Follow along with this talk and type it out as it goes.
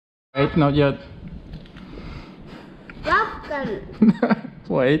Wait, not yet. Welcome.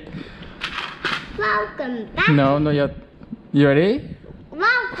 Wait. Welcome back. No, not yet. You ready?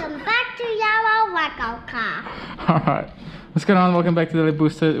 Welcome back to Yellow Lego Car. Alright. What's going on? Welcome back to Daily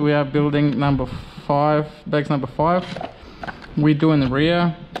Booster. We are building number 5, bags number 5. We do in the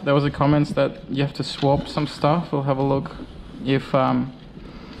rear. There was a comments that you have to swap some stuff. We'll have a look if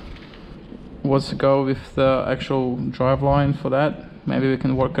what's to go with the actual drive line for that. Maybe we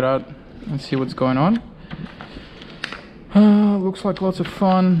can work it out and see what's going on. Looks like lots of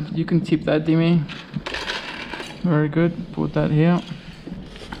fun. You can tip that, Dimmy. Very good. Put that here.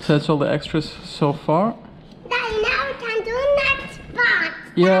 So that's all the extras so far. Daddy, now we can do next part.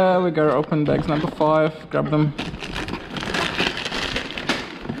 Yeah, we gotta open bags number 5. Grab them.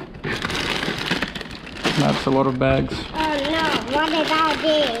 That's a lot of bags. Oh no, what about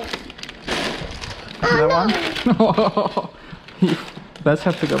this? That one? Let's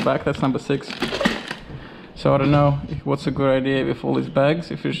have to go back. That's number 6. So I don't know what's a good idea with all these bags.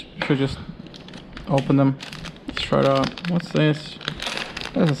 If you should just open them straight up. What's this?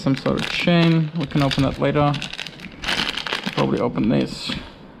 This is some sort of chain. We can open that later. Probably open this.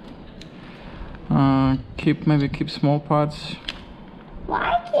 Maybe keep small parts.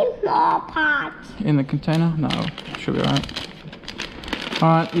 Why keep more parts? In the container? No, should be alright.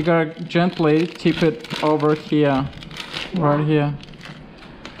 Alright, you gotta gently tip it over here. Right here.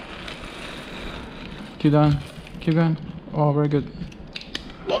 Keep going. Keep going. Oh, very good.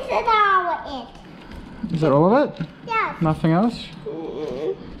 This is all it. Is that all of it? Yes. Nothing else?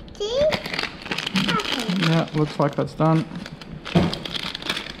 See? Nothing. Yeah, looks like that's done.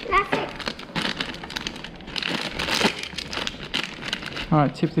 That's it.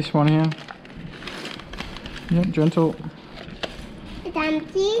 Alright, tip this one here. Yep, gentle. It's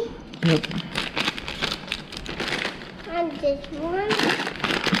empty. Yep. And this one.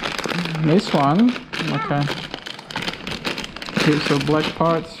 This one. Okay. Here's the black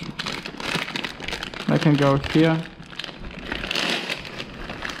parts. They can go here.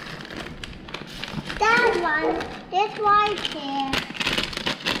 That one. This right here.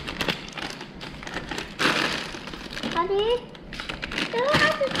 Daddy, you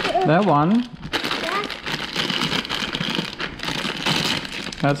have to do That one. that.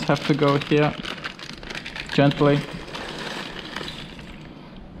 Let's have to go here. Gently.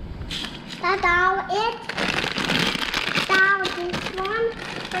 That's all it. Down this one.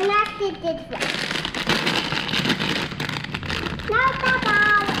 And that's it, this one. Now that's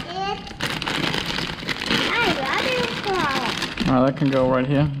all it. I'm ready for it. Alright, that can go right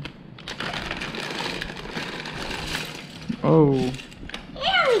here. Oh.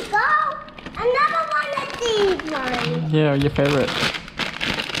 Here we go. Another one of these ones. Yeah, your favorite.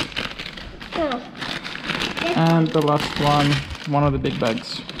 Oh. And the last one of the big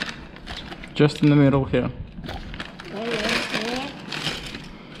bags. Just in the middle here.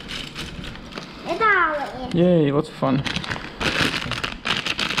 It's all it. Yay, lots of fun.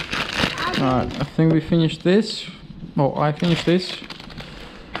 Alright, I think we finished this. Oh, I finished this.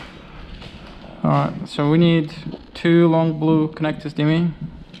 Alright, so we need 2 long blue connectors, Dimmy.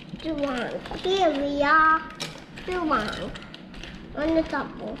 2 1. Here we are. 2 1. On the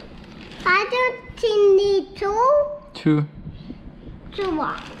double. I don't need 2. 2. 2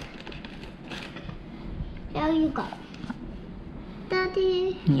 1. There you go.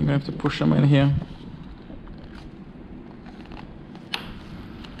 Daddy. You're gonna have to push them in here.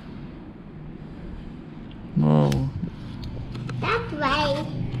 Whoa. That's right.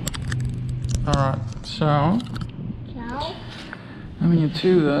 Alright, so So, we need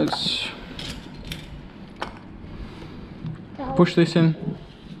 2 of those. Push this in.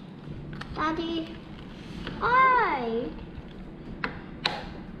 Daddy. Hi.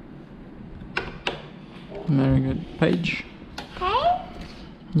 Very good. Page. Okay.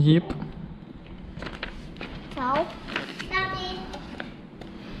 Yep. So, Daddy.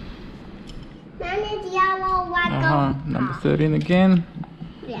 Manage yellow wagon. Number 13 again.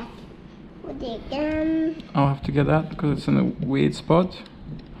 Yes. Put it again. I'll have to get that because it's in a weird spot.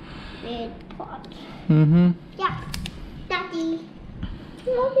 Red pot. Mm-hmm. Yeah. Daddy.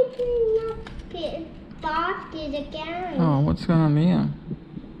 No, we cannot get started again. Oh, what's going on here?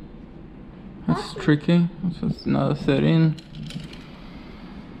 That's tricky. That's another 13.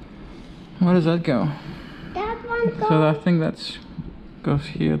 Where does that go? That one goes So I think that's goes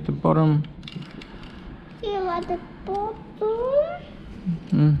here at the bottom. here at the bottom.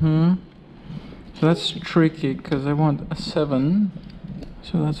 Mm-hmm. So that's tricky because I want a 7.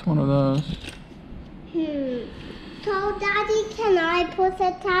 So that's one of those. So, Daddy, can I put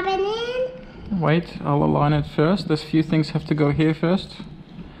the 7 in? Wait, I'll align it first. There's few things have to go here first.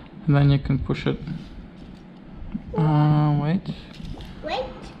 and then you can push it. Wait. Wait.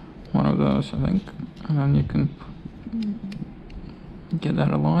 One of those, I think, and then you can get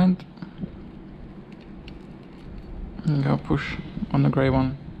that aligned and go push on the grey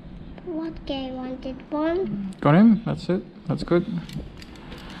one. What gay wanted one? Got him? That's it. That's good.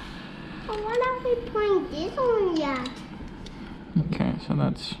 Oh, why are we putting this on yet? Okay, so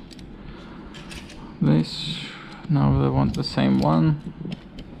that's this. Now they want the same one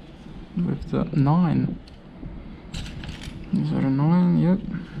with the 9. Is that a 9? Yep.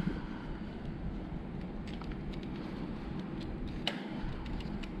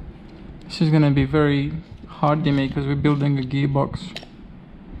 This is gonna be very hard to make because we're building a gearbox.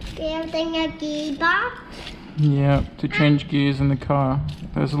 Building a gearbox? Yeah, to change gears in the car.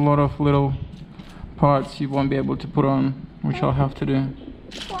 There's a lot of little parts you won't be able to put on, which I'll have to do.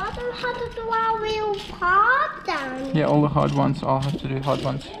 Well, I don't have to do our real part then. Yeah, all the hard ones, I'll have to do hard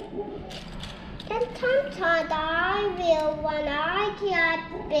ones. And sometimes I will when I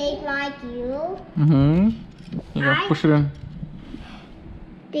get big like you. You gotta push it in.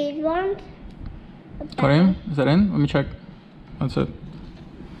 These ones. Got in? Is that in? Let me check. That's it.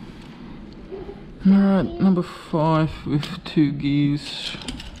 Alright, number 5 with 2 gears.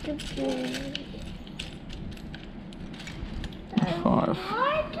 5.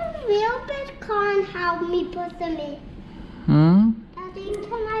 Why the real big can't help me put them in? Daddy,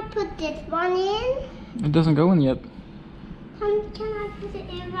 can I put this one in? It doesn't go in yet. Can I put it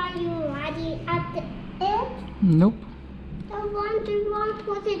in while you're ready at the edge? Nope. Then why do you want to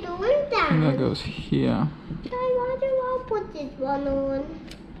put it on then? And that goes here. Then why do you want to put this one on?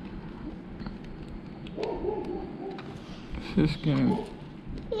 This is getting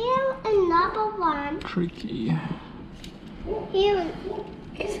Here, another one. tricky. Here.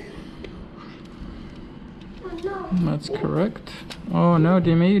 Oh no. That's correct. Oh no,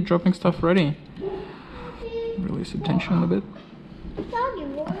 Demi, you're dropping stuff already. Release the tension a bit. Daddy,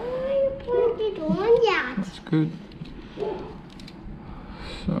 why are you putting it on yet? That's good.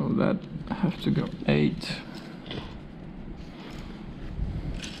 So that have to go 8.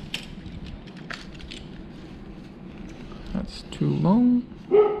 That's too long.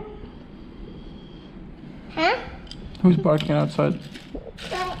 Huh? Who's barking outside?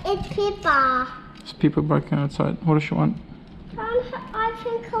 It's Pippa. There's people barking outside. What does she want? I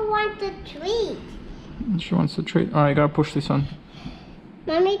think I want the treat. She wants the treat. Alright, gotta push this on.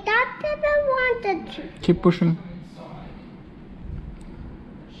 Mommy, that Pippa wants the treat. Keep pushing.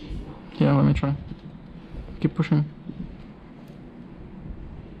 Yeah, let me try. Keep pushing.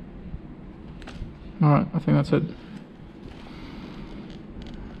 Alright, I think that's it.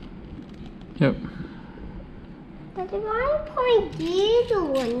 Yep. Daddy, why are you putting these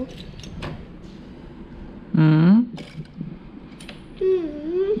on? Hmm.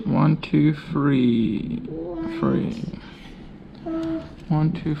 1, 2, 3. 3.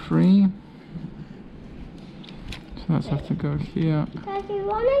 1, 2, 3. So that's have to go here. Daddy,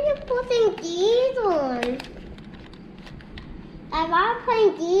 why are you putting these on? Am I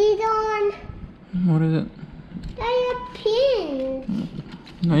putting these on? What is it? They are pins.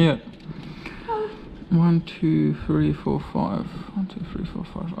 Not yet. Oh, 1, 2, 3, 4, 5. 1, 2, 3, 4,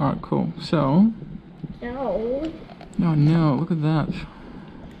 5. Alright, cool. So. no. Oh no, look at that.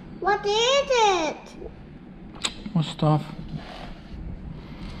 What is it? More stuff.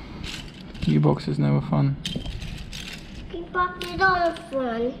 Gearbox is never fun. Keep up it on the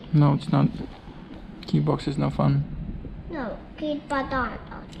front. No, it's not. Gearbox is no fun. No, keep it on.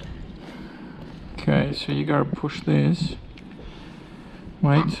 Okay, so you gotta push this.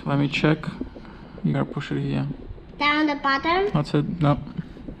 Wait, let me check. You gotta push it here. Down the bottom? That's it. Nope.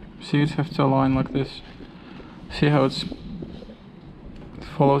 See, it have to align like this. See how it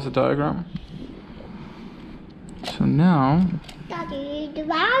follows the diagram? So now. Daddy, where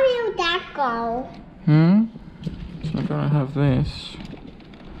will that go? So I'm gonna have this.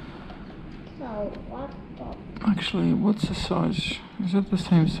 So, what the? Actually, what's the size? Is it the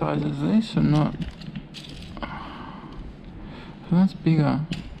same size as this or not? So that's bigger.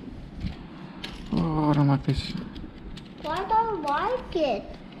 Oh, I don't like this. Why don't like it?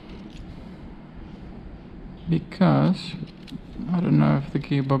 Because I don't know if the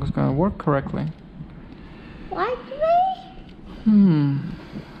gearbox is gonna work correctly. Like me?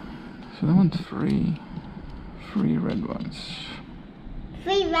 So they want 3 red ones.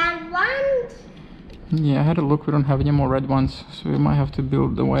 3 red ones? Yeah, I had a look. We don't have any more red ones, so we might have to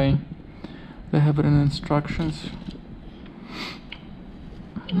build the way they have it in instructions.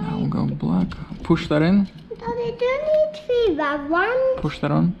 Now we'll go black. Push that in. Daddy, do you need 3 red ones? Push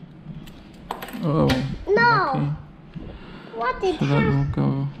that on. Oh. No. Lucky. What did So that will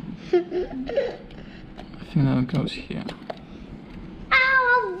go I think that goes here.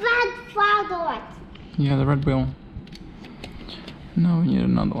 Oh, red flower. Yeah, the red wheel. Now we need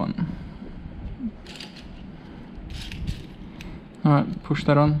another one. Alright, push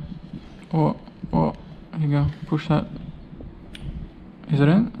that on. Oh, here you go. Push that. Is it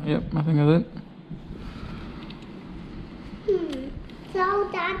in? Yep, I think that's it. So,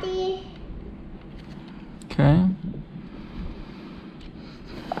 Daddy. Okay.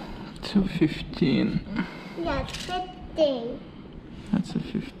 215. Yes, 15. That's a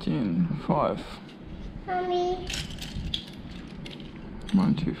 15. 5. Mommy.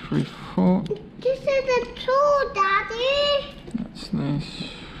 1, 2, 3, 4. This is a tool, Daddy. That's this.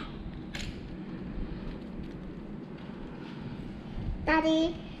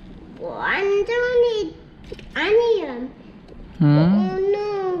 Daddy, I don't need onion. Hmm? Oh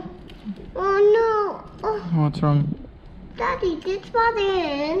no. Oh no. Oh, What's wrong? Daddy, this was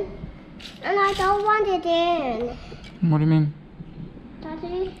in. And I don't want it in. What do you mean?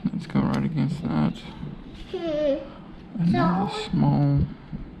 Daddy. Let's go right against that. Hmm. Another small.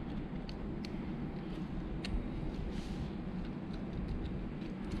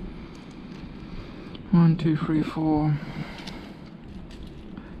 One, 2, 3, 4.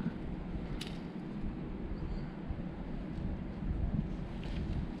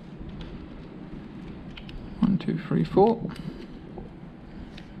 One, 2, 3, 4.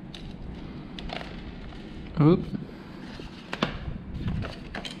 Oop.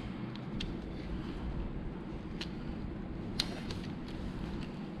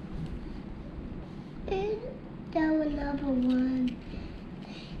 And now another one.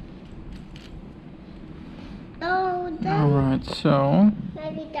 Oh, that. Alright, so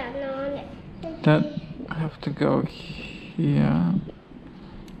Maybe that on it. that I have to go here,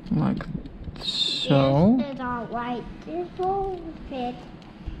 like so. This is alright. This will fit.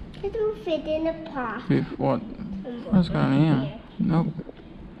 This will fit in the pot. With what? What's going on here? Nope.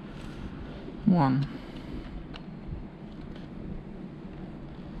 1.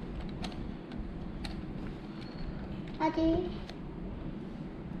 Daddy.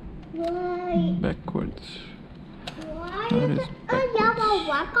 Why? Backwards. Why That is is it a yellow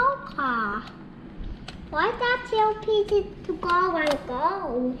wacko car? Why that tell pieces to go and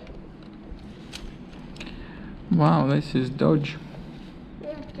go? Wow, this is Dodge.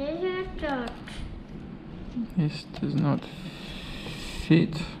 This is just. This does not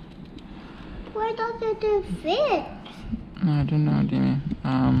fit. Where does it fit? I don't know,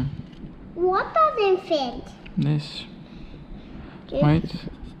 Dimmy. What doesn't fit? This. This?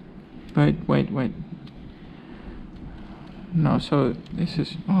 Wait. No, so this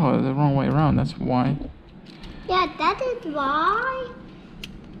is, oh, the wrong way around, that's why. Yeah, that is why.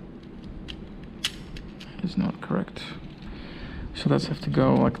 It's not correct. So let's have to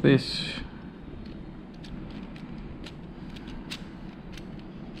go like this.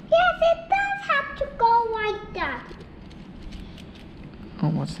 Yes, it does have to go like that. Oh,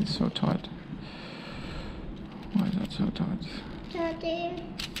 what's this so tight? Why is that so tight? Daddy.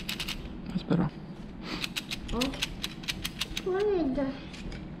 That's better. Oh. What is that?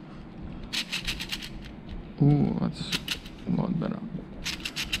 Ooh, that's a lot better.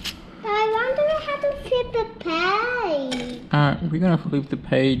 I wonder how to flip the page. We're gonna flip the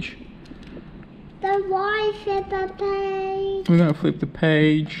page. The why flip the page? We're gonna flip the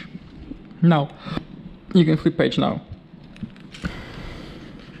page. No. You can flip page now.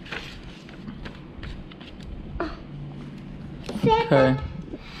 Flip Okay. the page.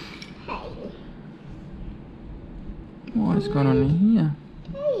 What is going on here?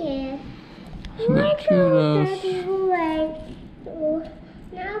 Hey. So we got two of those. Daddy, wait. Oh,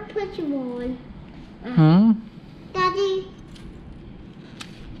 now put you on. Huh? Daddy.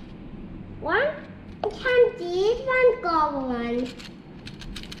 One? Can this one go on?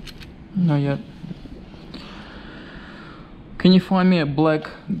 Not yet. Can you find me a black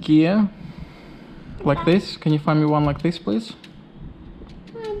gear? Like this? Can you find me one like this, please?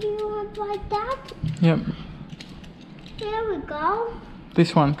 I do want like that. Yep. Here we go.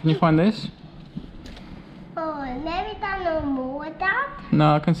 This one. Can you find this? Oh, maybe that no more with that.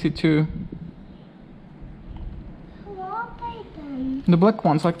 No, I can see two. What are they then? The black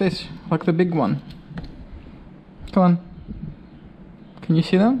ones, like this. Like the big one. Come on. Can you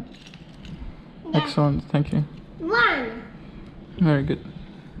see them? Yeah. Excellent. Thank you. One. Very good.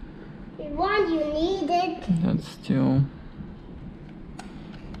 The one you needed. That's still...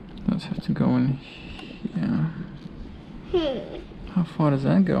 Let's have to go in here. How far does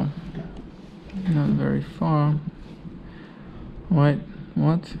that go? Not very far. Wait,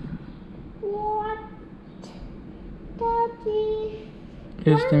 what? What? Daddy.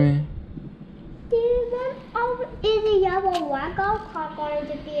 Yes, Timmy. Is the yellow Lego car going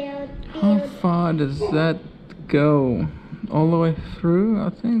to How build? far does that go? All the way through, I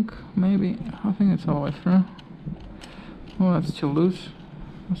think. Maybe. I think it's all the way through. Oh, that's too loose.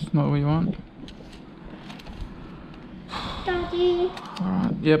 That's not what we want. Daddy.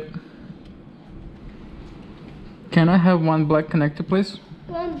 Alright, yep. Can I have one black connector, please?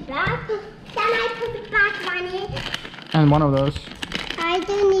 One black? Can I put the black one in? And one of those. I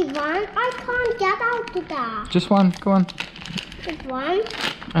do need one. I can't get out of that. Just one, go on. Just one.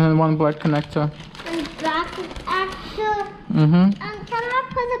 And then one black connector. And black actor. Mm-hmm. And can I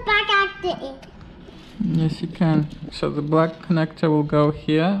put the black actor in? Yes, you can. So the black connector will go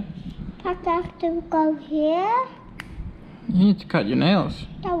here. Black actor will go here. You need to cut your nails.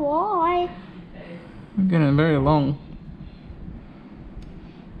 Yeah, why? You're getting very long.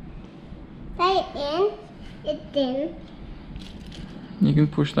 Stay in. It's in. You can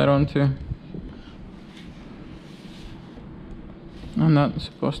push that on too. I'm not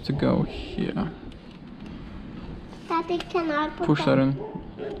supposed to go here. Daddy, can I put Push that in.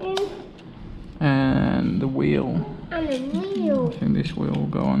 And the wheel. On the wheel. I think this wheel will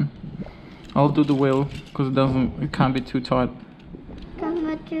go on. I'll do the wheel because it can't be too tight. Can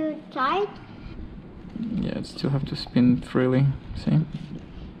I too tight? Yeah, it still have to spin freely. See?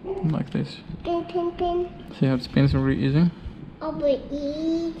 Like this. Pin, pin, pin. See how it spins really easy? Over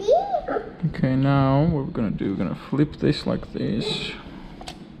easy. Okay, now what we're gonna do, we're gonna flip this like this.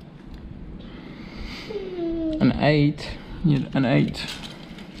 An 8. Yeah, an 8.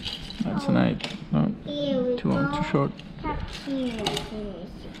 That's an 8. No, Here we too go. long, too short. Here it is.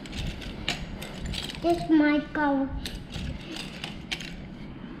 This might go.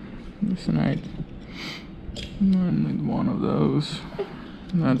 It's an 8. I need one of those.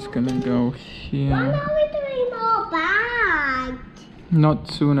 That's gonna go Why here. are we doing more bags? Not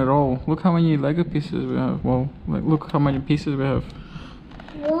soon at all. Look how many Lego pieces we have. Well, like, look how many pieces we have.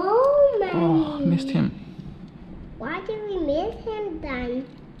 Whoa, man. Oh, missed him. Why did we miss him then?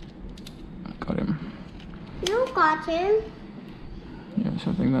 Got him. You got him. Yes,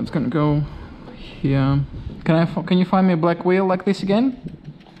 I think that's gonna go here. Can you find me a black wheel like this again?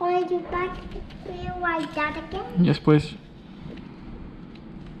 Why do you back feel like that again? Yes, please.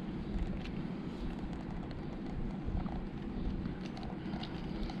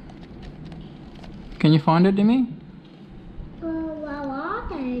 Can you find it, Demi? Well, are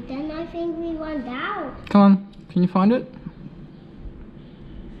they? Then I think we went out. Come on, can you find it?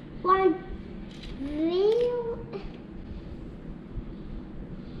 One wheel.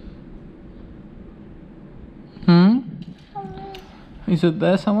 Is it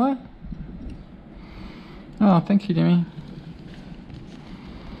there somewhere? Oh, thank you, Demi.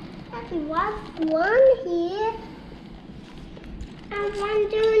 There was one here. And one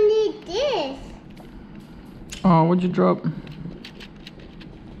don't need this. Oh, what'd you drop?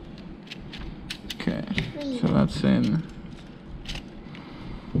 Okay, so that's in.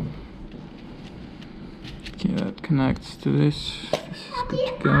 Okay, that connects to this. This is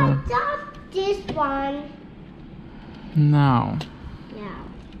good to I go. got this one. Now, Yeah.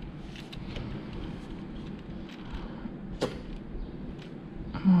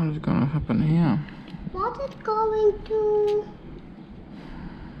 what is gonna happen here? What is going to...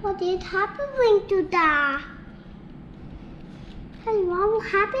 What is happening to that? Hey, what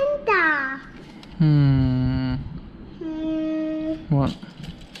happened there? What?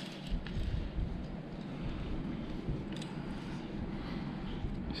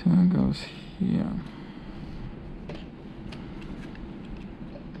 So that goes here.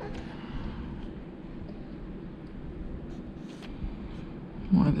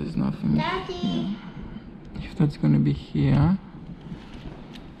 Why there's nothing Daddy. here? If that's gonna be here.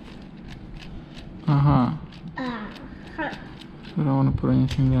 Uh-huh. Uh-huh. So I don't want to put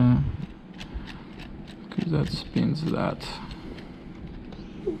anything there. Because that spins that.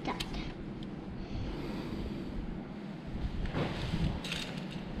 That.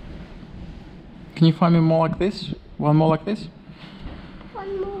 Can you find me more like this? One more like this?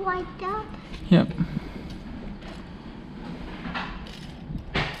 One more like that. Yep.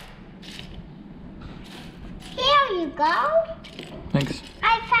 Here you go. Thanks.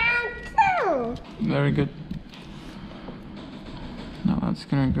 I found two. Very good. Now that's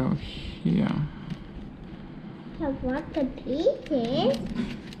gonna go here. I want the pieces.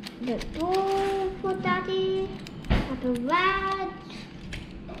 The blue for Daddy. And the red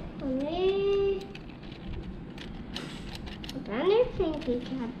for me. But I think we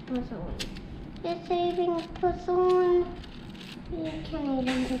can put on. This even puts on. You can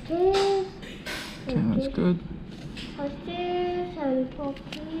even do this. Okay, that's good. Put this and put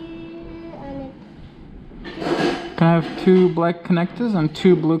here and it. Can I have 2 black connectors and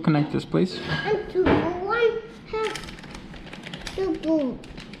 2 blue connectors, please? And 2 blue one have 2 blue,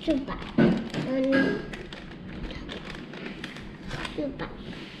 2 black, and 2 black,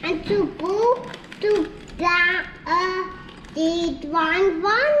 and 2 blue, 2 black, the one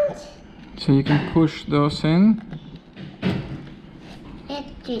ones. So you can push those in.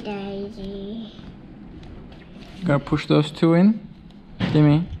 It's daisy. You gotta push those 2 in.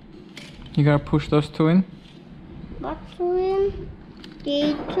 Timmy, you gotta push those 2 in. What's in?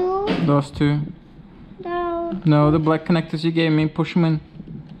 These 2? Those 2. No. No, the black connectors you gave me, push them in.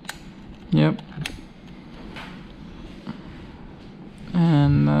 Yep.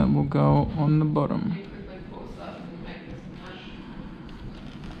 And that will go on the bottom.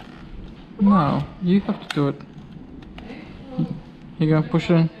 No, you have to do it. You gotta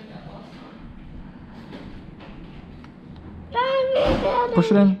push it in. Push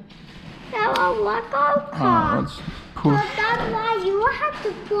it in. Oh, let's push. So that's why you have to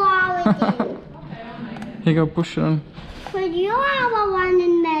pour it in. Here you go, push it in. But you are the one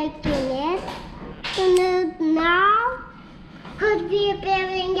in making it. And now, because we're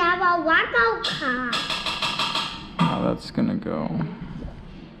building our Lego car. Oh, that's gonna go.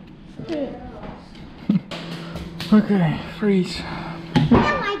 Okay, freeze. Oh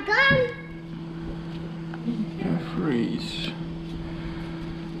my god. Yeah, freeze.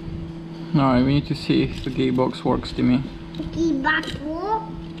 Alright, we need to see if the gearbox works, Timmy. Gearbox work?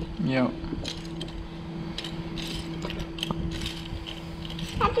 Yep.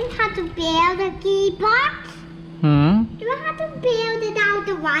 I just have to build a gearbox. Hmm? Do I have to build it out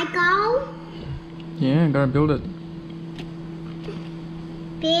of Lego? Yeah, gotta build it.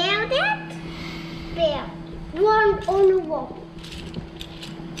 Build it? Build. One on the wall.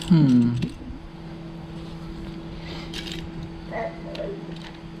 Hmm.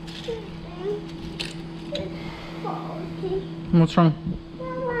 What's wrong? I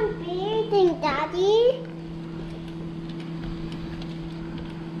want building, Daddy.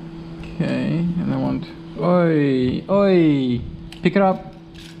 Okay, and I want... Oi! Oi! Pick it up!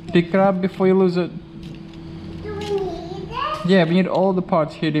 Pick it up before you lose it. Do we need it? Yeah, we need all the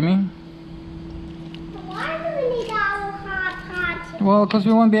parts here, Timmy. Why do we need our hard parts? Well, because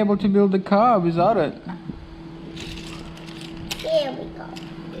we won't be able to build the car without it. Here we go.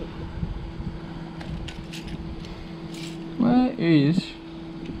 Where is...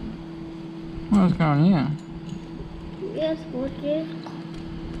 What's going on here? Yes, what is?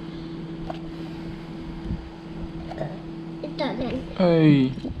 It doesn't.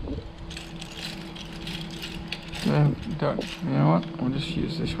 Hey! Don't. You know what? We'll just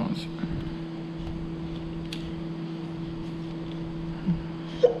use this one.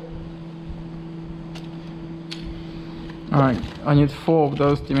 Alright, I need 4 of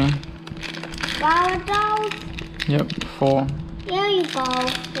those, Timmy. Follow those. Yep, 4. Here you go.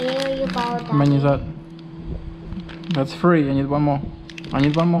 Here you go. How many is that? That's 3. I need 1 more. I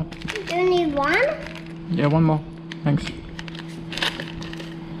need 1 more. Do you need one? Yeah, 1 more. Thanks.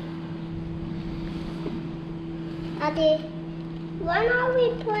 Daddy, when are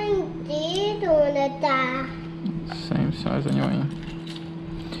we putting these on the top? Same size anyway.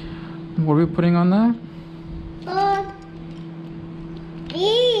 What are we putting on there?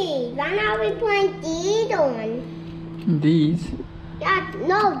 These. When are we putting these on? These? Yeah,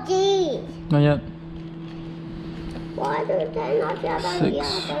 no, these. Not yet. Why do they not get on 6.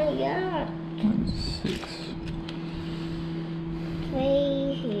 yet? 6. 3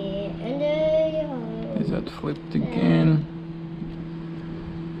 here, and there. Is that flipped again?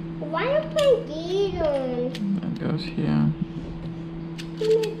 Why are you putting these on? That goes here.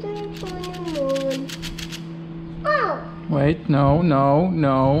 Oh, Wait, no, no,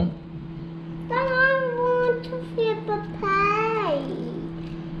 no. then I want to flip a page.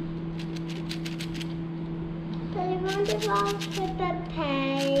 Daddy, want to flip a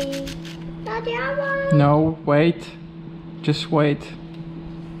page. Daddy, I want. No, wait. Just wait.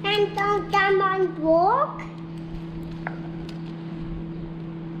 And don't them on walk.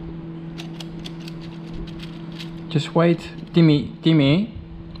 Just wait. Timmy,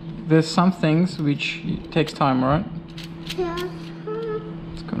 there's some things which takes time, right? Yes.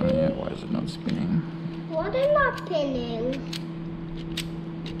 It's gonna, yeah, why is it not spinning? What is not pinning?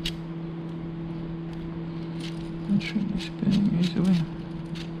 It should be spinning easily.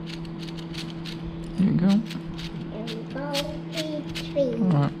 Here you go. And go P3.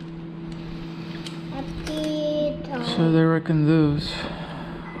 Alright. Happy So they reckon those.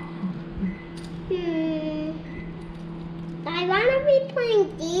 I wanna be playing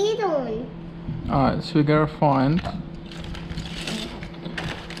these on. Alright, so we gotta find.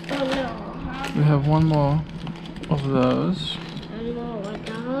 Oh no. We have 1 more of those. And more of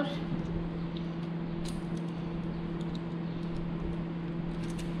those.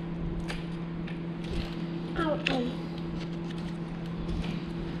 Oh, hey,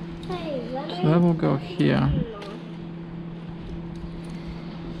 So that will go here.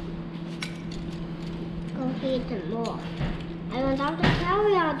 Go here some more. I want to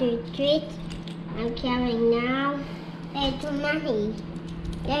carry all the treats I'm carrying now. There's too many.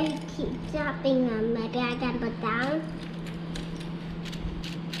 They keep dropping them. Maybe I can put down.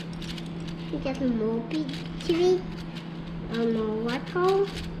 Just more treats. More water.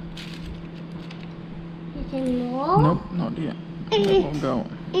 Is there more? Nope, not yet. That will go.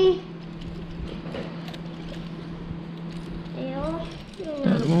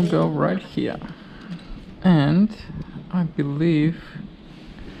 That will go right here. And I believe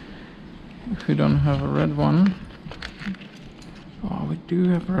if we don't have a red one, oh, we do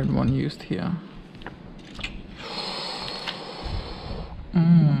have a red one used here.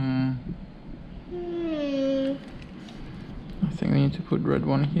 I think we need to put red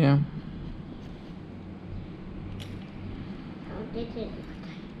one here. Oh, this is.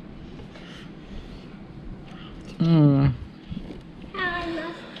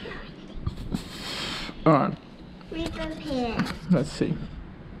 Alright, We prepare. let's see.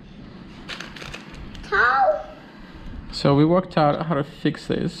 Toe. So we worked out how to fix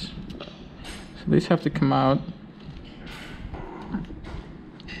this. So these have to come out.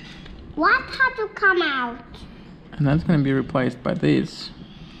 What had to come out? And that's going to be replaced by these.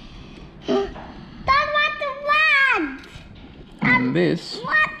 That's what the one. And this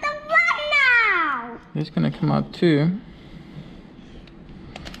What the one now? is going to come out too.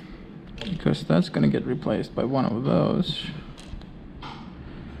 Because that's going to get replaced by one of those.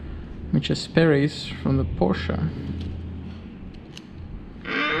 Which is Perry's from the Porsche.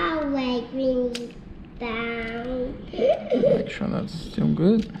 I'll wait, bring it down. Make sure that's still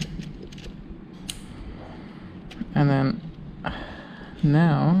good. And then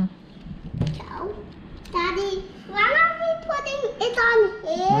now So, Daddy, why are we putting it on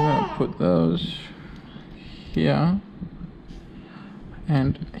we're here? gonna put those here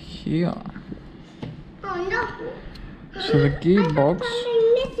and here. Oh no. So the gearbox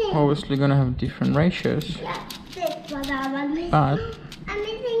Something missing. obviously gonna have different ratios, This was our missing. but I'm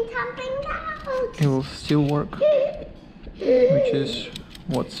missing something else. it will still work, which is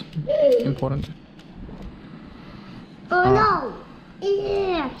what's important. Oh no.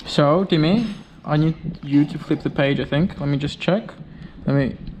 Yeah. So Timmy, I need you to flip the page, I think. Let me just check.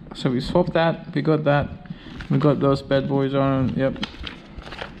 So we swapped that, we got that, we got those bad boys on, yep.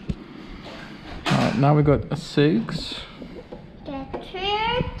 Alright, now we got a 6. Get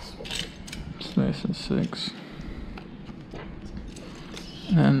it. So there's a 6.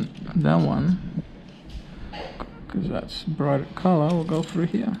 And that one, because that's brighter color, will go through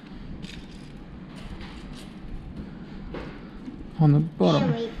here. On the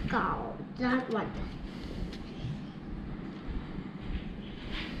bottom. Here we go. That one.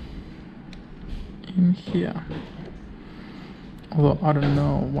 In here. Although I don't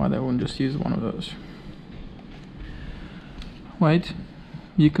know why they wouldn't just use one of those. Wait,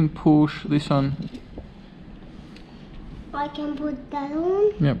 you can push this on. I can put that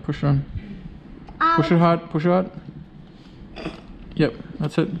on. Yeah, push it on. Push it hard, push it hard. Yep,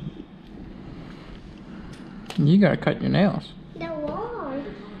 that's it. You gotta cut your nails. The one.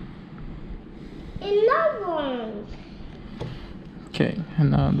 Another one. Okay,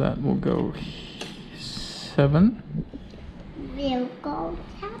 and now that will go 7. We'll go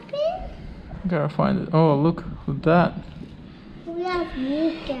tapping. Gotta find it. Oh, look at that. We have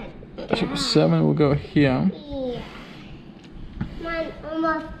look at So that. 7 will go here Yeah. Mine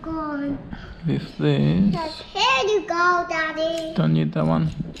almost gone. with this. Just here you go, Daddy. Don't need that one.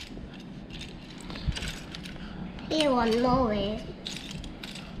 Here one more is.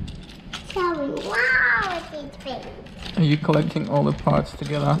 Showing wow, it's big. Are you collecting all the parts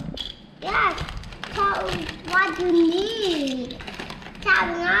together? Yes. So what you need?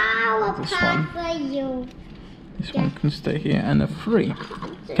 Showing all the This parts one. for you. This one can stay here, and a 3.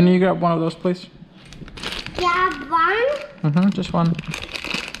 Can you grab one of those, please? Yeah, one. Just one.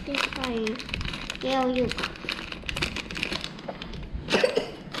 This one. Here you go.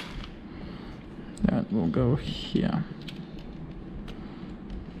 That will go here.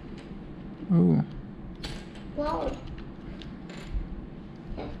 Oh, Whoa.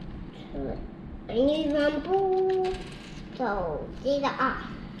 I need one blue. So these are up.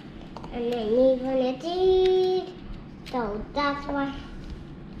 And I need one of these. So that's why.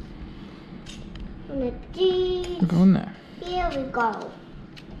 One of these. go in there. Here we go.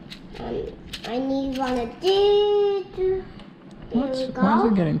 And I need one of these. Here we go. Why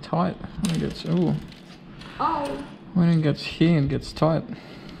is it getting tight? When it gets, ooh. Oh. When it gets here, it gets tight.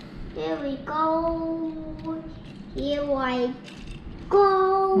 Here we go. Here I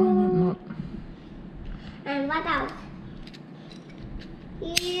go. Why is it not? And what else?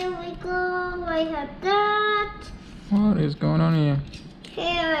 Here we go. I have that. What is going on here?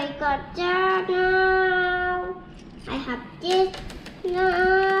 Here I got that now. I have this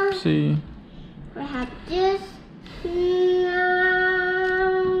now. See. I have this now.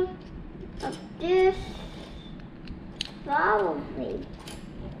 I have this. Probably.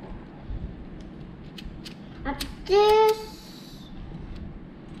 I have this.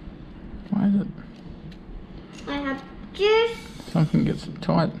 Why is it? I have this. Something gets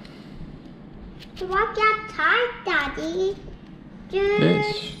tight. What got tight, Daddy?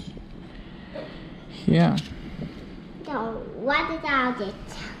 This. Here. So, what about it?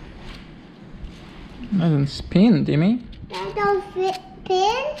 Doesn't spin, Dimmy. They don't fit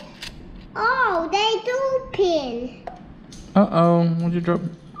pin? Oh, they do pin. Uh-oh, what'd you drop?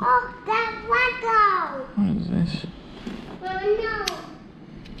 Oh, that Lego. What is this? Oh no.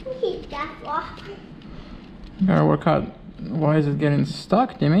 Who hit that one? Gotta work out. Why is it getting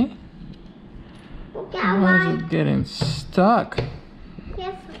stuck, Dimmy? Look out, Why is why? it getting stuck?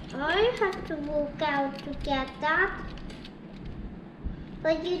 Yes, I have to walk out to get that.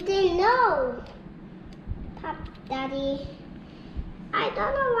 But you didn't know. Pop, Daddy. I don't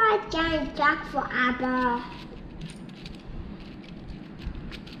know why it's getting stuck forever.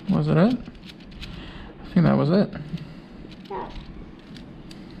 Was it it? I think that was it. So,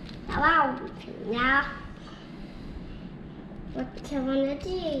 wow, now, what's one of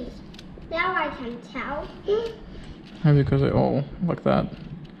these? Now I can tell. Maybe because they're all like that.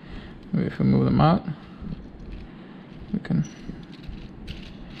 Maybe if we move them out, we can.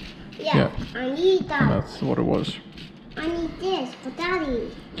 Yeah, I need that. That's what it was. I need this for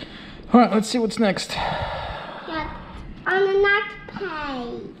Daddy. Alright, let's see what's next. Yeah, on the next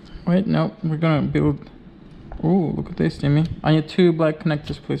page. Wait, no, we're gonna build. Ooh, look at this, Jimmy. I need 2 black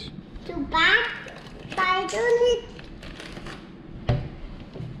connectors, please. To back, but I do need.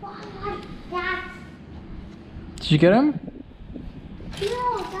 What? That's. Did you get him?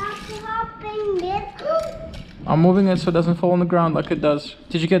 No, that's helping me. I'm moving it so it doesn't fall on the ground like it does.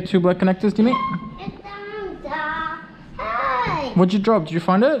 Did you get 2 black connectors, Jimmy? It's down there. Hey! What'd you drop? Did you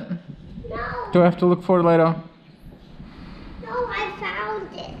find it? No, Do I have to look for it later? no, I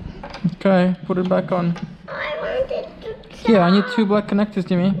found it. Okay, put it back on. I wanted to tell. Here, I need 2 black connectors,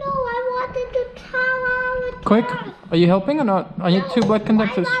 Jimmy. No, I wanted to tell our Quick, class. are you helping or not? I need 2 black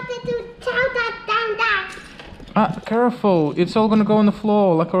connectors. I wanted to tell that down there. Ah, careful. It's all gonna go on the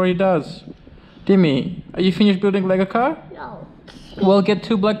floor like it already does. Dimmy, are you finished building Lego car? No. Well, get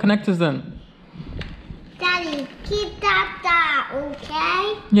 2 black connectors then. Daddy, keep that there,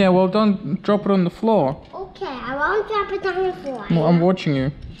 okay? Yeah, well, don't drop it on the floor. Okay, I won't drop it on the floor. Well, I'm watching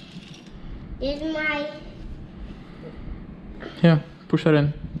you. This is my... Here, push that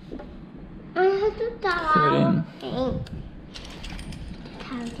in. I have to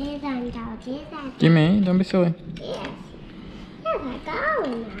Fit in. tell this. Jimmy, don't be silly. Yes. Yes, I got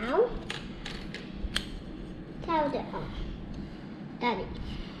it now. Tell the... Oh. Daddy.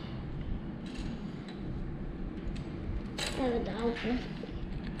 Tell it open.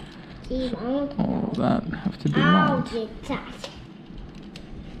 She won't. All of that have to be I'll mount. get that.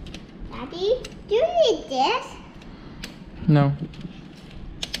 Daddy, do you need this? No.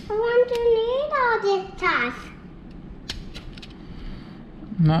 I want to need all this stuff.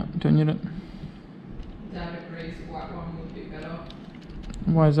 No, don't need it. Dad agrees the white one would be better.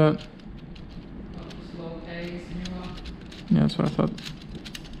 Why is that? Like slow pace, newer. Yeah, that's what I thought.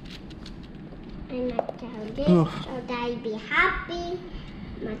 I might tell this Ugh. so Daddy be happy.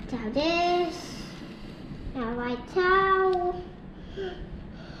 I might tell this. Now I tell.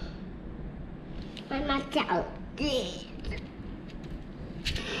 I might tell this.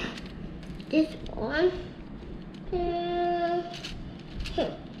 This one.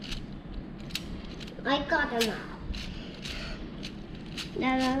 I got them out.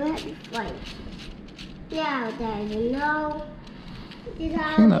 Now I'm ready for it. Now Daddy, no.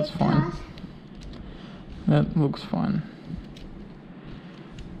 I think that's fine. That looks fine.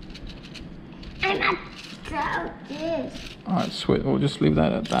 I might tell this. Alright, sweet. We'll just leave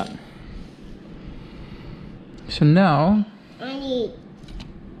that at that. So now, I need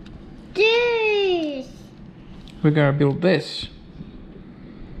this. we gotta build this.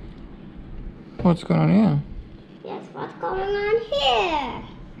 What's going on here? Yes, what's going on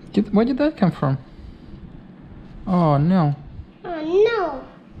here? Where did that come from? Oh no. Oh no.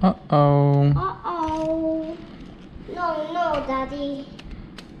 Uh-oh. Uh-oh. No, Daddy.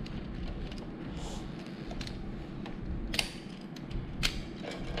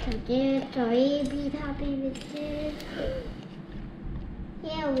 Sorry, be happy with this.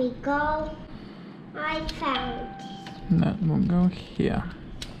 Here we go. I found it. That will go here.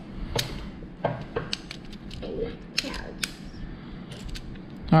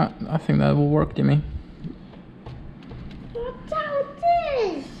 I think that will work, Jimmy. What's out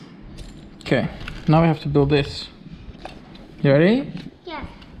this? Okay, now we have to build this. You ready? Yeah.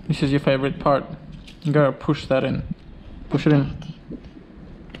 This is your favorite part. You gotta push that in. Push it in.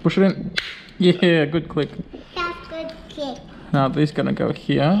 Push it in. Yeah, good click. That's good kick. Now this is gonna go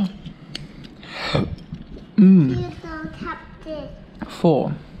here. You don't have this.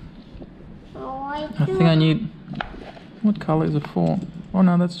 4. Oh, I think I need... What color is a 4? Oh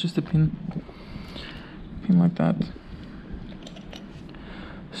no, that's just a pin. Pin like that.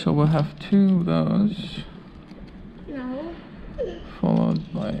 So we'll have 2 of those. No.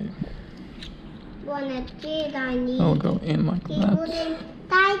 Followed by... One of these I need. I'll go in like that.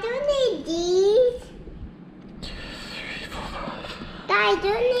 I don't need these. I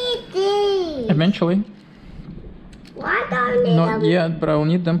don't need these. Eventually. Why don't I need Not them? yet, but I will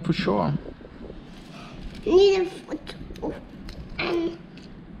need them for sure. Need a foot. And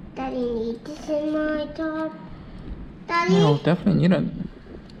Daddy need this in my top. Daddy, No, definitely need it.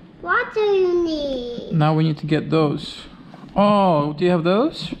 what do you need? Now we need to get those. Oh, do you have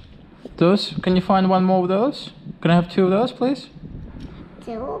those? Those? Can you find one more of those? Can I have 2 of those, please?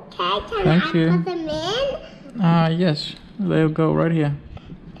 Okay, can Thank I you. put them in? Yes. They'll go right here.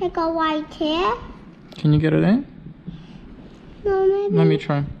 Take a white here. Can you get it in? No, maybe. Let me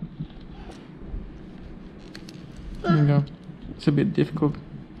try. There you go. It's a bit difficult.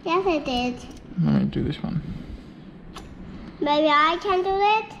 Yes, it is. Let me do this one. Maybe I can do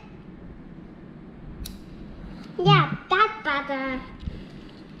it. Yeah, that's better.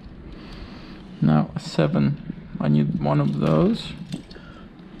 Now 7. I need one of those.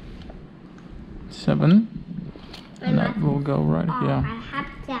 7. And that will go right Oh, here. I have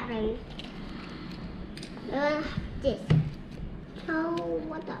 7. This. So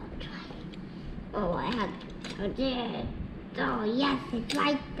what I'll try. Oh, I have this. Oh yes, it's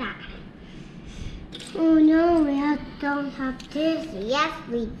like that. Oh no, don't have this. Yes,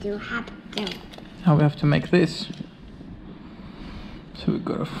 we do have this. Now we have to make this. So we've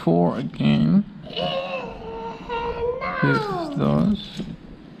got a 4 again. With No. those.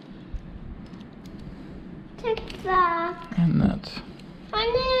 Take that. And that. I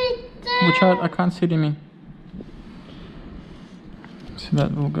need this. Which I can't see me. So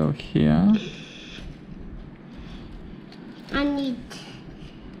that will go here. I need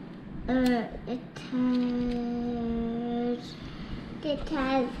it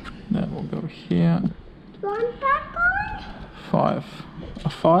has That will go here. one back on. 5. A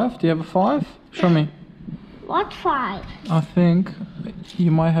 5? Do you have a 5? Show me. What 5? I think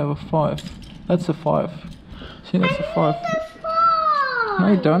you might have a 5. That's a 5. See, that's a 5. No,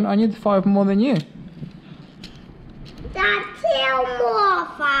 you don't. I need 5 more than you. That's 2 more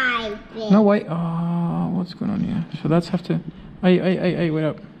 5. No, wait. Oh, what's going on here? So that's have to... Hey, wait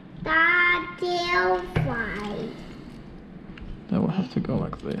up. That's 2 5. That will have to go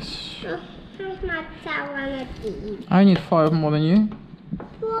like this. Here's my one of these. I need 5 more than you.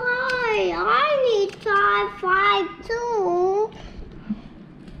 Why? I need 5 too.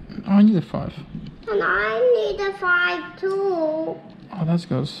 I need a 5. And I need a 5 too. Oh, that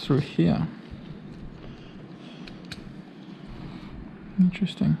goes through here.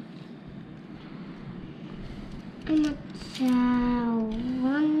 Interesting. I'm not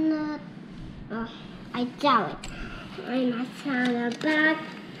one. Oh, I saw it. I'm a sound back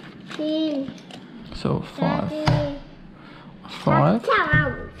in. So 5. Daddy. 5. That's how I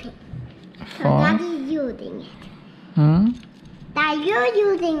would think. So 5. Daddy's using it. Hmm? Dad, you're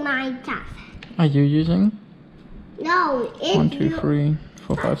using my stuff. Are you using? No, it's 1, 2, you. 3,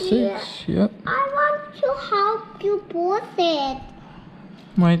 4, 5, 6. Yep. I want to help you put it.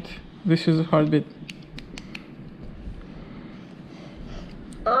 Wait. This is a hard bit.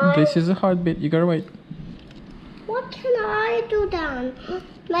 This is a hard bit. You gotta wait. What can I do then?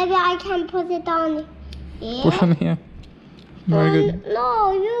 Maybe I can put it on here. Push on here. Very good.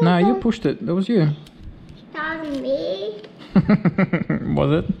 No, you. Nah, you don't. pushed it. That was you. That was me.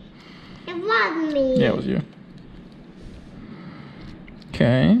 Was it? It was me. Yeah, it was you.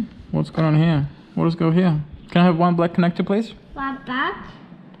 Okay. What's going on here? What does go here? Can I have 1 black connector, please? What back?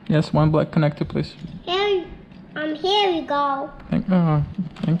 Yes, 1 black connector, please. Here, here we go.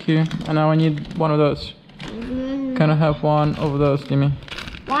 Thank you. And now I need 1 of those. Can I have 1 of those, Jimmy?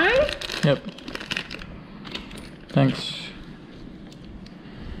 One one? Yep. Thanks.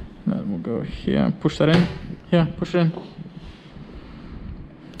 That will go here. Push that in. Here, push it in.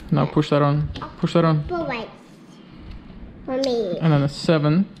 Now push that on. Push that on. But wait. For me. And then a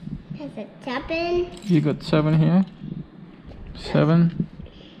 7. Has a 7. You got 7 here. 7.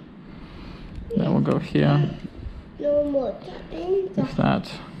 That will go here. No more 7. If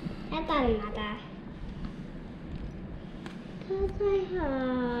that. I got another.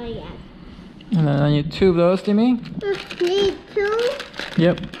 Yes. And then I need 2 of those, Timmy. Need 2?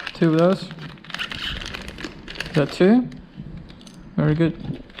 Yep, 2 of those. Is that 2? Very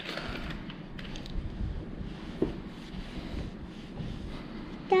good.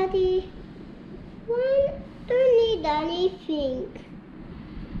 Daddy, one don't need anything.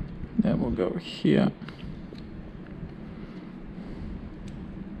 That will go here.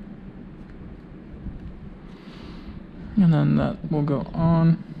 And then that will go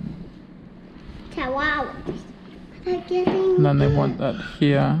on. So wow. I'm getting And then they want that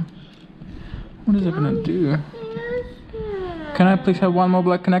here. What is it gonna do? Can I please have one more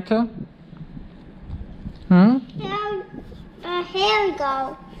black connector? Hmm? Here we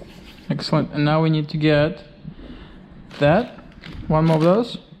go. Excellent. And now we need to get that. One more of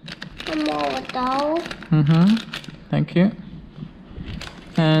those. One more of those. Mm-hmm. Thank you.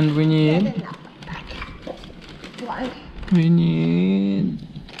 And we need... One. We need...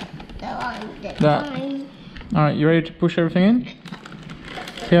 The one. The that. one. Alright, you ready to push everything in?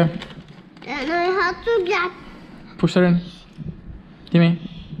 Here. And I have to get Push that in. Gimme.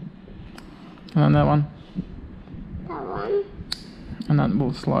 And then that one. that one. And that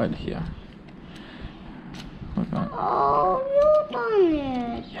will slide here. Like that. Oh, you done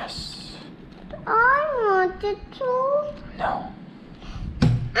it. Yes. I wanted to. No.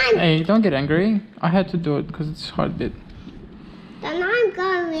 Hey, don't get angry. I had to do it because it's a hard bit. Then I'm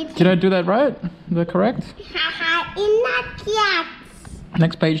going with Did I do that right? Is that correct? haha in that yet.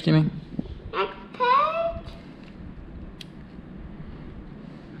 Next page, Jimmy. Next page.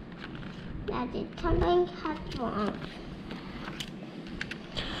 That is something has wrong.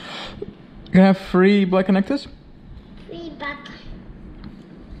 You have 3 black connectors? 3 back.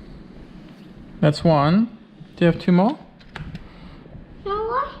 That's 1. Do you have 2 more? No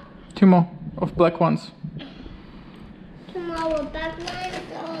what? 2 more of black ones. Tomorrow back line.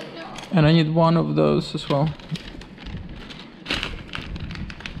 Oh no. And I need 1 of those as well.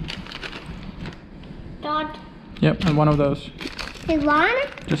 Dot. Yep, and 1 of those. Is one?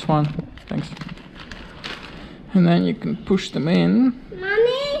 Just 1. Thanks. And then you can push them in.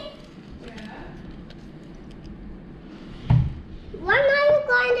 Mommy? When are you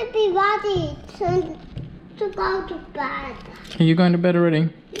going to be ready to go to bed? Are you going to bed already?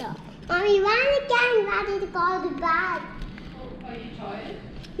 No. Mommy, when are you getting ready to go to bed? Oh, are you tired?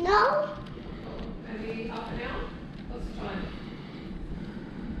 No? Oh, maybe half an hour? What's the time?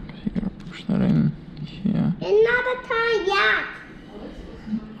 So you gotta push that in here. It's not the time yet.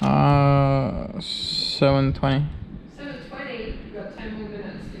 7:20. 7:20, you've got 10 more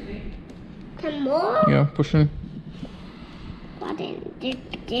minutes, Jimmy. 10 more? Yeah, push in. What in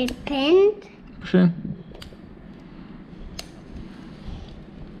the pen? Push in.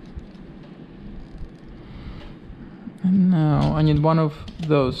 And now I need 1 of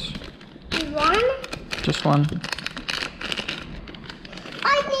those. One? Just 1.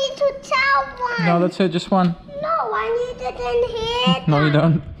 I need to tell one. No, that's it. Just 1. No, I need it in here. No, you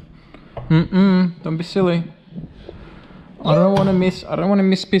don't. Don't be silly. I don't want to miss. I don't want to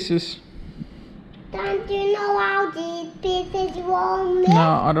miss pieces. Don't you know how these pieces will miss? No,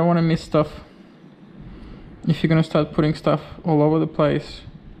 I don't want to miss stuff. If you're gonna start putting stuff all over the place,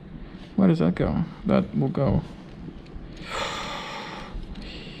 where does that go? That will go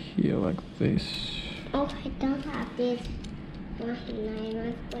here like this. Oh, I don't have this. I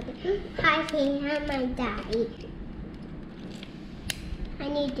can have my daddy. I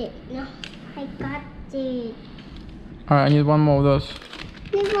need it. No, I got it. Alright, I need 1 more of those.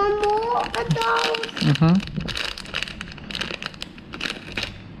 Need one more of those.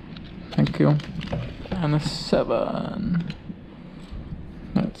 Thank you. And a 7.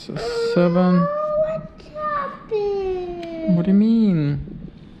 That's a 7. What's happened? What do you mean?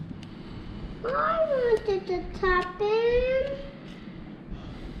 I wanted to tap in.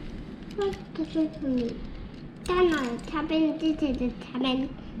 What's this for me? That's not a tapping. This is a tapping.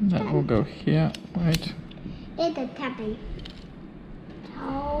 That will go here. Right. It's a tapping.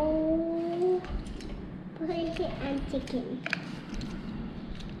 So put it here and chicken.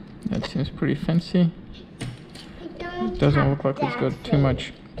 That seems pretty fancy. It It doesn't look like it's got too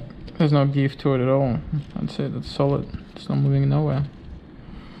much. There's no give to it at all. I'd say that's solid. It's not moving nowhere.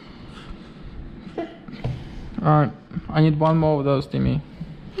 Alright, I need one more of those, Timmy.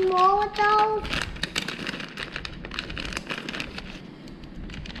 More of those?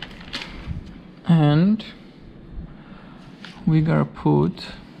 And we gotta put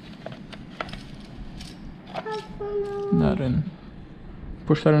that in.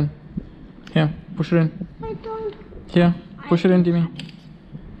 Push that in. Here, push it in. I don't. Here, push it in, Timmy.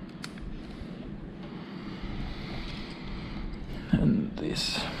 And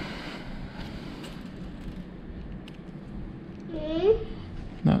this.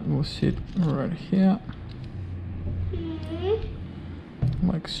 That will sit right here.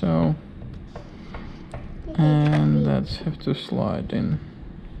 Like so. And that's have to slide in.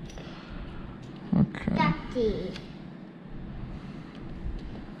 Okay. Daddy.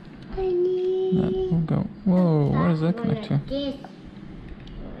 I need. That will go. Whoa, where does that connect to? This.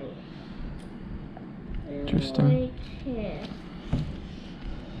 Interesting. Right here.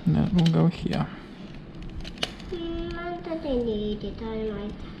 That will go here. I don't need it. I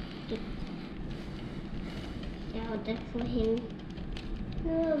like it. Yeah, that's for him.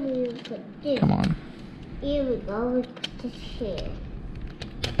 No, we will put this. Come on. Here we go. We put this here.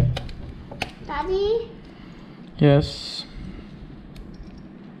 Daddy. Yes.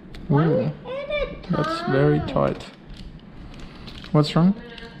 One Ooh, at a time. that's very tight. What's wrong?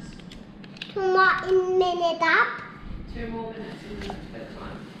 2 more minutes up. 2 more minutes and then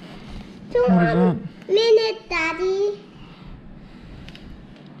bedtime. 2 What is more that? minutes, Daddy.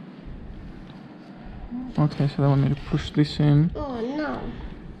 Okay, so they want me to push this in. Oh no.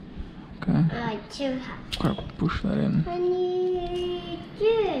 Okay. I too have. Gotta push that in. I need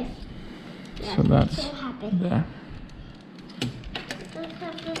this. So that's so happy. there. I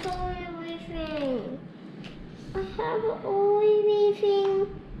have everything. I have everything.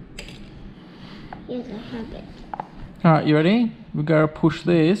 Yes, I have it. Alright, you ready? We gotta push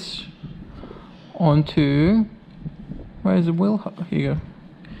this onto. Where's the wheel? Here you go.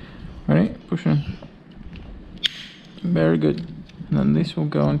 Ready? Push in. Very good. And then this will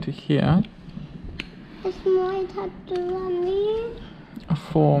go into here. This might have to run in. A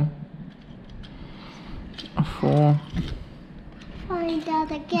 4. A 4. Find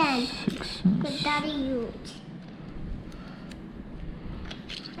that again. 6. Because Daddy used.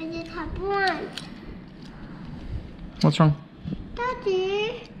 I just have one. What's wrong?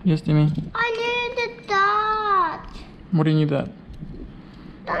 Daddy, Yes, Timmy. I need a dot. What do you need that?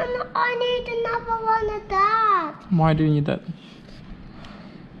 Then I need another one of that. Why do you need that?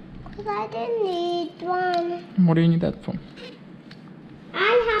 Because I didn't need one. What do you need that for?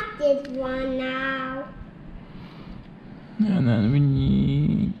 I have this one now. And then we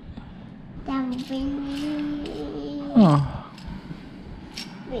need. Then we need. Oh,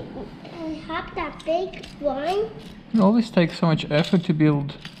 I have that big one. it always takes so much effort to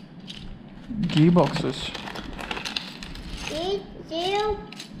build gearboxes.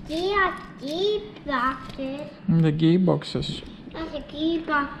 They are deep boxes. The gearboxes. That's a key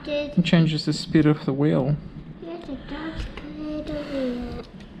boxes. It changes the speed of the wheel. Yes, it does clear the wheel.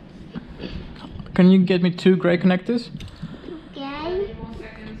 Can you get me 2 grey connectors? Okay.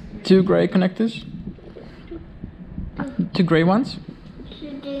 2 grey connectors? 2 grey ones? So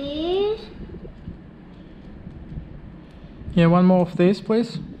this. Yeah, one more of these,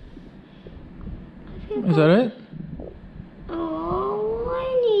 please. Is that it? Oh, I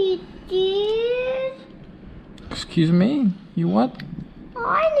need this. Excuse me? You what?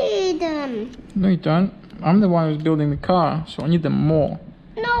 I need them. No, you don't. I'm the one who's building the car, so I need them more.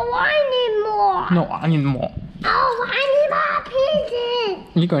 No, I need more. No, I need more. Oh, I need more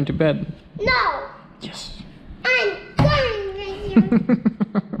pieces. You're going to bed. No, Yes. I'm going with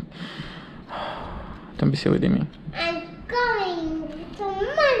you. Don't be silly, Demi. I'm going to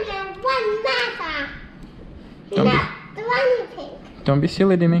Mother One Mother. Don't be- Not the one you think. Don't be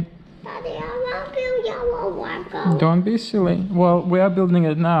silly, Demi. Daddy, I want to yellow one. Go. Don't be silly. Well, we are building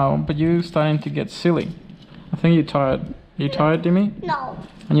it now, but you're starting to get silly. I think you're tired. Are you tired, Demi? No.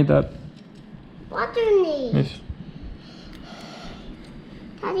 I need that. What do you need? Yes.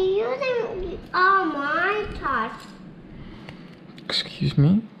 Are you using all my toys? Excuse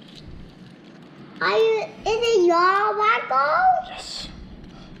me? Is it your Lego? Yes.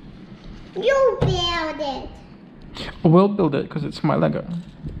 You build it. We'll build it because it's my Lego.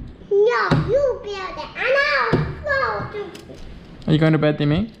 No, you build it. And I'll go to. Are you going to bed,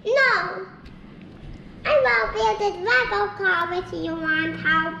 Demi? No. I will build this Lego car with you want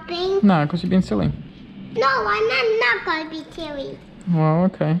helping. No, because you're being silly. No, I'm not going to be silly. Well,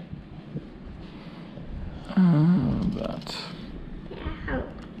 okay. That. Oh,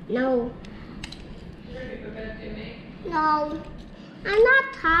 no. You ready for bed, Jimmy? No. I'm not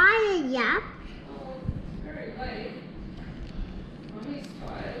tired yet. Oh, it's very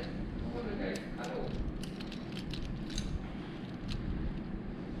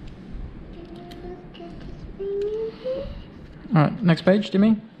Alright, next page,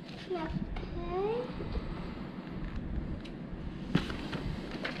 Jimmy. Okay.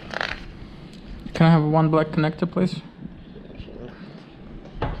 Can I have one black connector, please?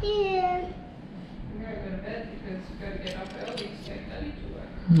 Here. You gotta go to bed because you gotta get up early to take Daddy to work.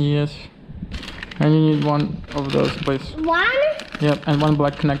 Yes. And you need one of those, please. One? Yep, and one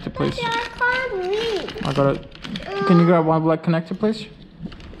black connector, please. But I can't read. I got it. Can you grab one black connector, please?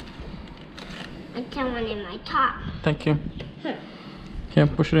 I got one in my top. Thank you. Here,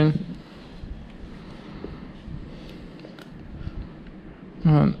 push it in.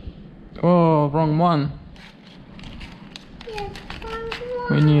 Oh, wrong one. Yes, one.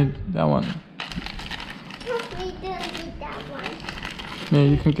 We need that one. We don't need that one. Yeah,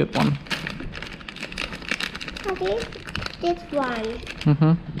 you can get one. Okay, this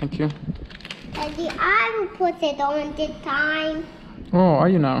one. Thank you. Daddy, I will put it on this time. Oh, are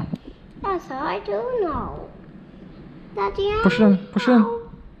you now? Yes, I do know. Daddy, Push it in, push it in.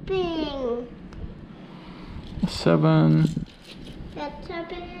 Bing. 7. That's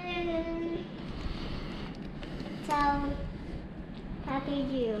happening. So, Daddy,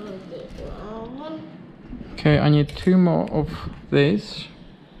 do this one. Okay, I need 2 more of these.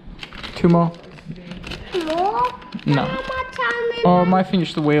 2 more. More? No. How much time? Oh, I might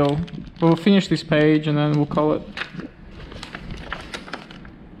finish the wheel. We'll finish this page and then we'll call it.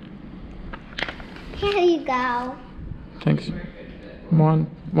 Here you go. Thanks. One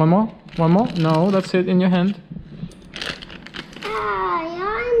more? One more? No, that's it in your hand.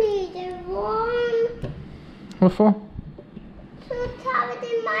 I need one. What for? To have it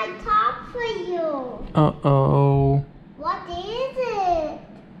in my top for you. Uh-oh. What is it?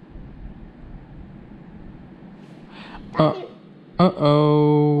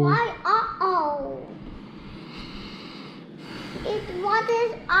 Uh-oh. Why uh-oh? What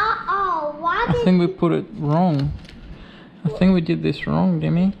is uh-oh? What I is think we put it wrong. I think we did this wrong,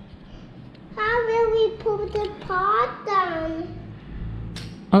 Demi. How will we put the pot down?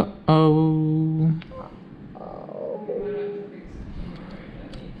 Uh-oh.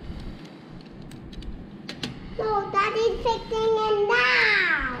 No, Daddy's fixing it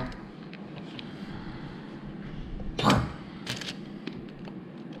now.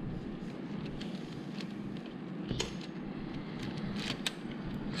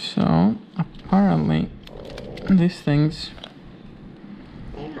 So, apparently, these things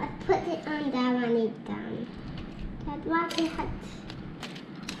I must put it on that one is done. That was it.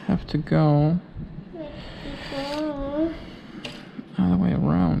 have to go all the way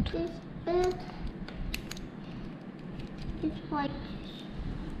around. This is it's like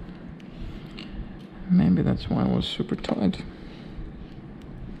Maybe that's why it was super tight.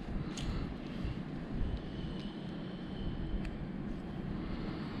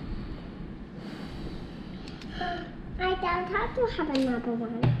 I don't have to have another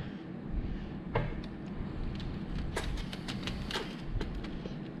one.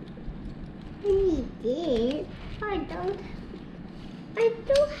 I need this. I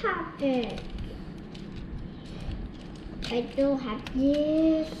do have this. I do have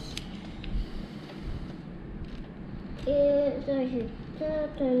this.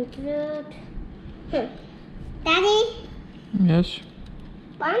 Daddy, Yes.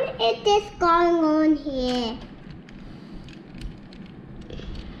 what is this going on here?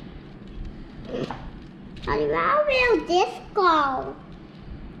 Daddy, where will this go?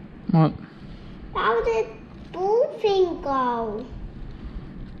 What? How did blue thing go?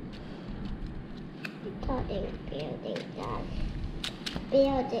 Building that.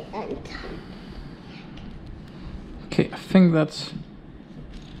 Building and Okay, I think that's...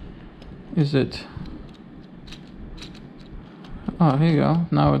 Is it? Oh, here you go.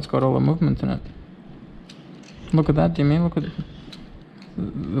 Now it's got all the movement in it. Look at that, Jimmy. Look at...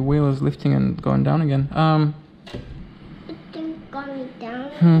 The wheel is lifting and going down again. it's going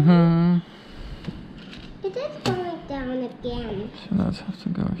down. It is going down again. So let's have to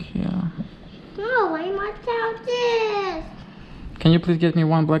go here. No, I must have this. Can you please get me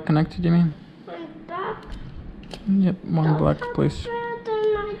one black connector, Jimmy? I'm back. Yep, one black, please.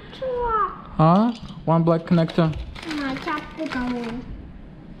 My truck. Huh? One black connector. My truck to go.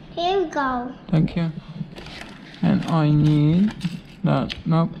 Here we go. Thank you. And I need that.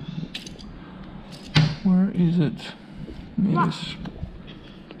 Nope. Where is it? Need What? this.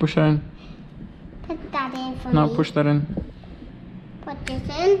 Push that in. Put that in for No, me. push that in. Put this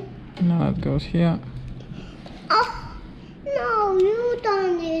in. No, that goes here. Oh, no, you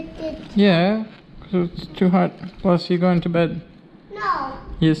don't need it. Yeah, because it's too hot. Plus, you're going to bed. No,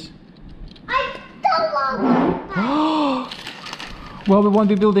 Yes. I don't want that. Well, we won't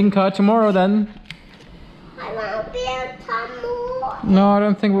be building car tomorrow then. I want to build some No, I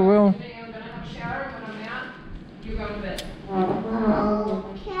don't think we will. Today I'm gonna have a shower, and when I'm out, you go to bed.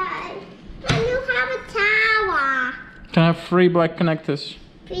 Okay. And you have a tower. Can I have 3 black connectors?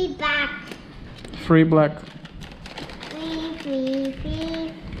 Feedback. 3 black.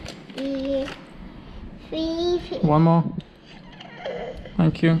 Three. One more.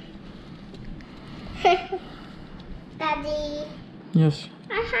 Thank you. Daddy, Yes.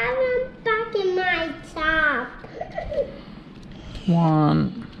 I have them back in my top.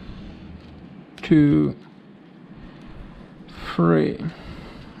 1, 2, 3.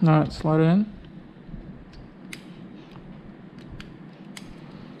 Alright, slide it in.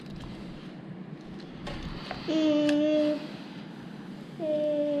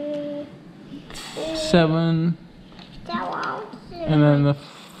 Seven, and then the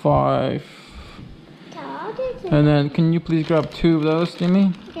 5. And then, can you please grab 2 of those,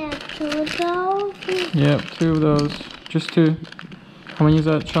 Timmy? Yeah, 2 of those. Yep, 2 of those. Just 2. How many is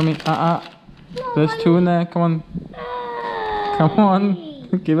that? Show me. There's 2 in there. Come on. Come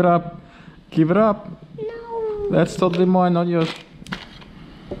on. Give it up. Give it up. No. That's totally mine, not yours.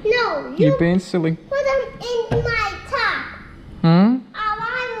 No, You're being silly. put them in my top. Hmm? I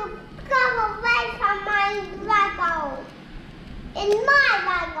will go away from my Lego. In my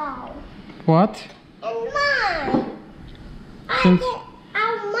Lego. What? In mine. Since-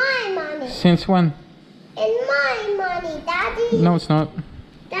 Out my money. Since when? In my money, Daddy. No, it's not.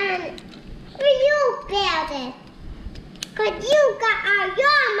 Then you build it. Cause you got all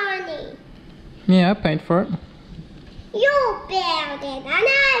your money. Yeah, I paid for it. You build it, and I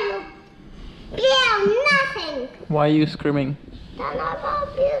will build nothing. Why are you screaming? Then I will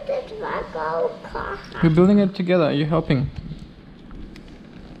build it Lego car. We're building it together. You're helping.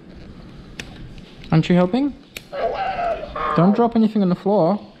 Aren't you helping? Don't drop anything on the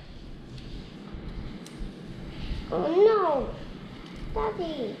floor. Oh no,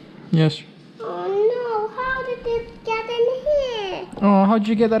 Daddy. Yes. Oh no, how did it get in here? Oh, how'd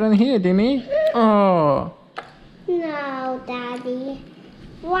you get that in here, Dimmy? Oh. No, Daddy.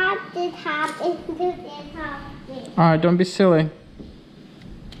 What did happen to this house? Alright, don't be silly.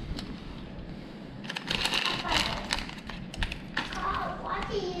 Oh, what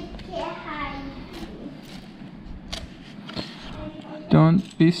do you get hiding?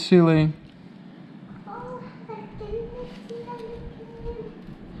 Don't be silly. Oh, I didn't see them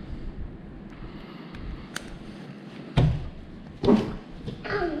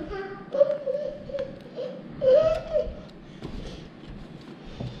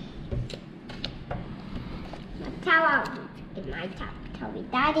tower in my top. Tell me,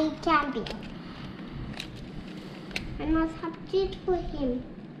 Daddy can be. I must have this for him.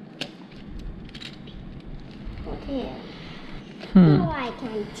 For him. No, I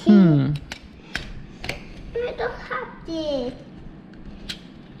can see. I don't have this.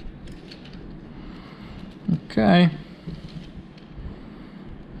 Okay.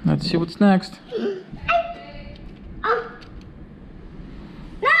 Let's see what's next. Oh.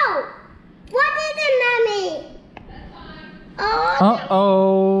 No! What is it, Mommy? Oh.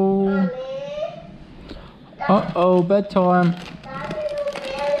 Uh-oh. Mommy. Uh-oh, bedtime. Daddy, you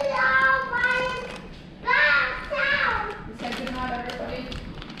get it all by yourself. Say good night, everybody.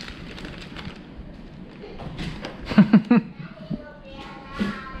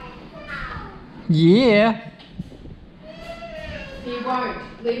 Yeah. He won't.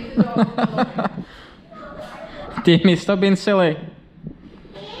 Leave the dog alone. Dimmy, stop being silly.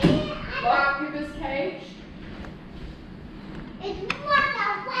 Lock up his cage. It's what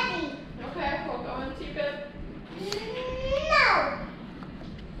already. Okay, we'll go and keep it. No.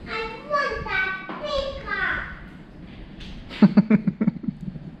 I want that big car.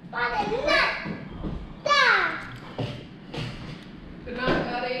 But it's not there. Good night,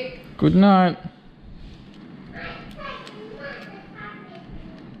 buddy. Good night.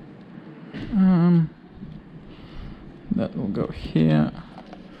 That will go here.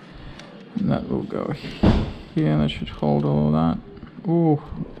 And that will go here. That should hold all of that. Ooh.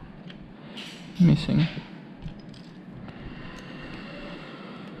 Missing.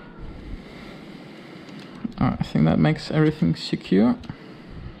 Alright, I think that makes everything secure.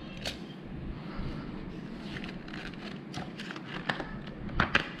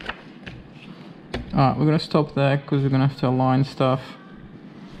 Alright, we're gonna stop there because we're gonna have to align stuff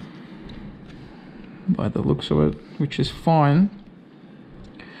by the looks of it, which is fine.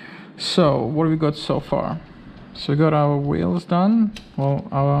 So, what have we got so far? So we got our wheels done, well,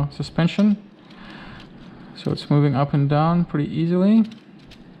 our suspension. So it's moving up and down pretty easily.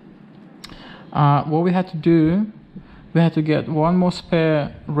 What we had to do, we had to get one more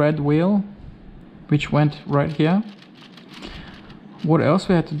spare red wheel, which went right here. what else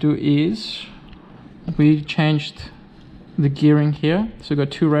we had to do is we changed the gearing here. So we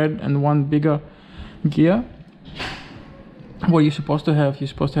got 2 red and 1 bigger gear. What you're supposed to have, you're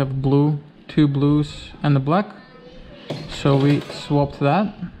supposed to have blue, 2 blues and the black. So we swapped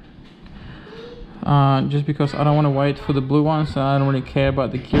that. Just because I don't want to wait for the blue ones, and I don't really care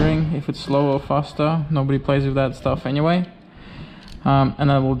about the gearing. If it's slower or faster, nobody plays with that stuff anyway.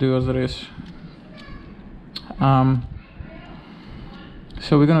 And I will do as it is. So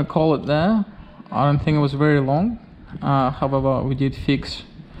we're gonna call it there. I don't think it was very long. However, we did fix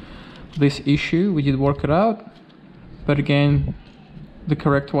this issue, we did work it out. But again, the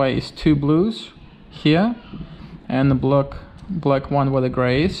correct way is 2 blues here and the black one where the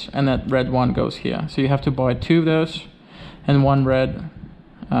gray is, and that red one goes here. So you have to buy 2 of those and 1 red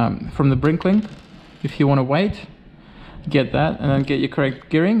from the Brinklink. If you want to wait, get that and then get your correct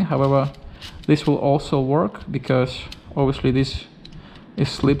gearing. However, this will also work because obviously this is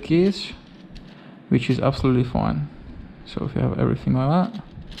slip gears, which is absolutely fine. So if you have everything like that,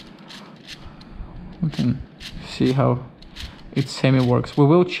 we can see how it semi works. We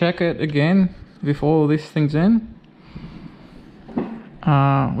will check it again with all these things in.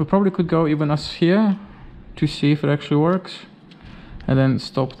 We probably could go even us here to see if it actually works, and then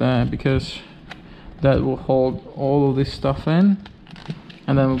stop there, because that will hold all of this stuff in,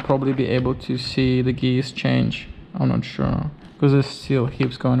 and then we'll probably be able to see the gears change. I'm not sure, because there's still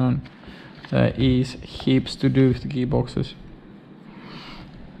heaps going on. There is heaps to do with the gearboxes.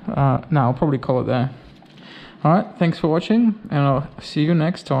 Now I'll probably call it there. Alright, thanks for watching, and I'll see you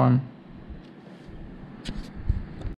next time.